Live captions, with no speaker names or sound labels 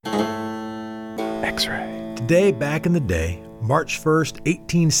X-ray. Today, back in the day, March 1st,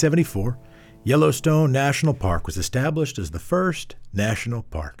 1874, Yellowstone National Park was established as the first national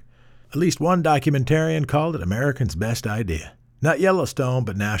park. At least one documentarian called it America's best idea. Not Yellowstone,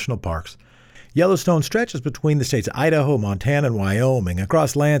 but national parks. Yellowstone stretches between the states Idaho, Montana, and Wyoming,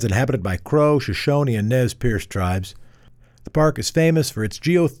 across lands inhabited by Crow, Shoshone, and Nez Perce tribes. The park is famous for its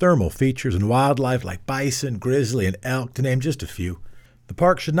geothermal features and wildlife like bison, grizzly, and elk, to name just a few. The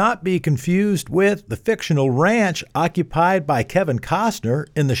park should not be confused with the fictional ranch occupied by Kevin Costner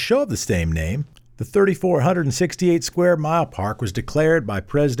in the show of the same name. The 3,468 square mile park was declared by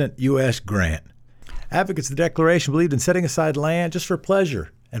President U.S. Grant. Advocates of the Declaration believed in setting aside land just for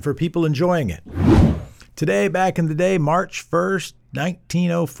pleasure and for people enjoying it. Today, back in the day, March 1st,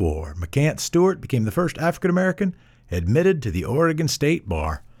 1904, McCants Stewart became the first African-American admitted to the Oregon State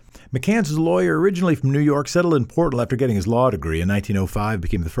Bar. McCants was a lawyer originally from New York, settled in Portland after getting his law degree. In 1905,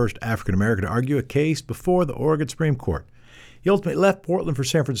 became the first African-American to argue a case before the Oregon Supreme Court. He ultimately left Portland for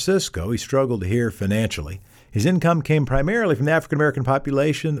San Francisco. He struggled here financially. His income came primarily from the African-American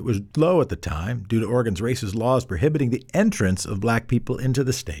population that was low at the time due to Oregon's racist laws prohibiting the entrance of black people into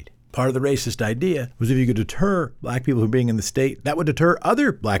the state. Part of the racist idea was if you could deter black people from being in the state, that would deter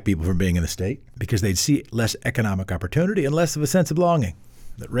other black people from being in the state because they'd see less economic opportunity and less of a sense of belonging.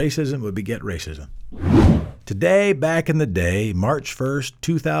 That racism would beget racism. Today, back in the day, March 1st,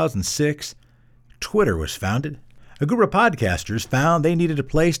 2006, Twitter was founded. A group of podcasters found they needed a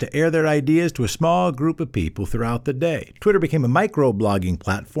place to air their ideas to a small group of people throughout the day. Twitter became a microblogging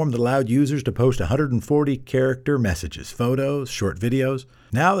platform that allowed users to post 140-character messages, photos, short videos.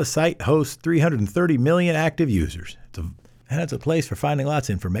 Now the site hosts 330 million active users. It's a place for finding lots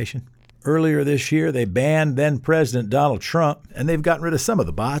of information. Earlier this year, they banned then-President Donald Trump, and they've gotten rid of some of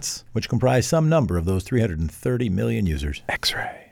the bots, which comprise some number of those 330 million users. X-ray.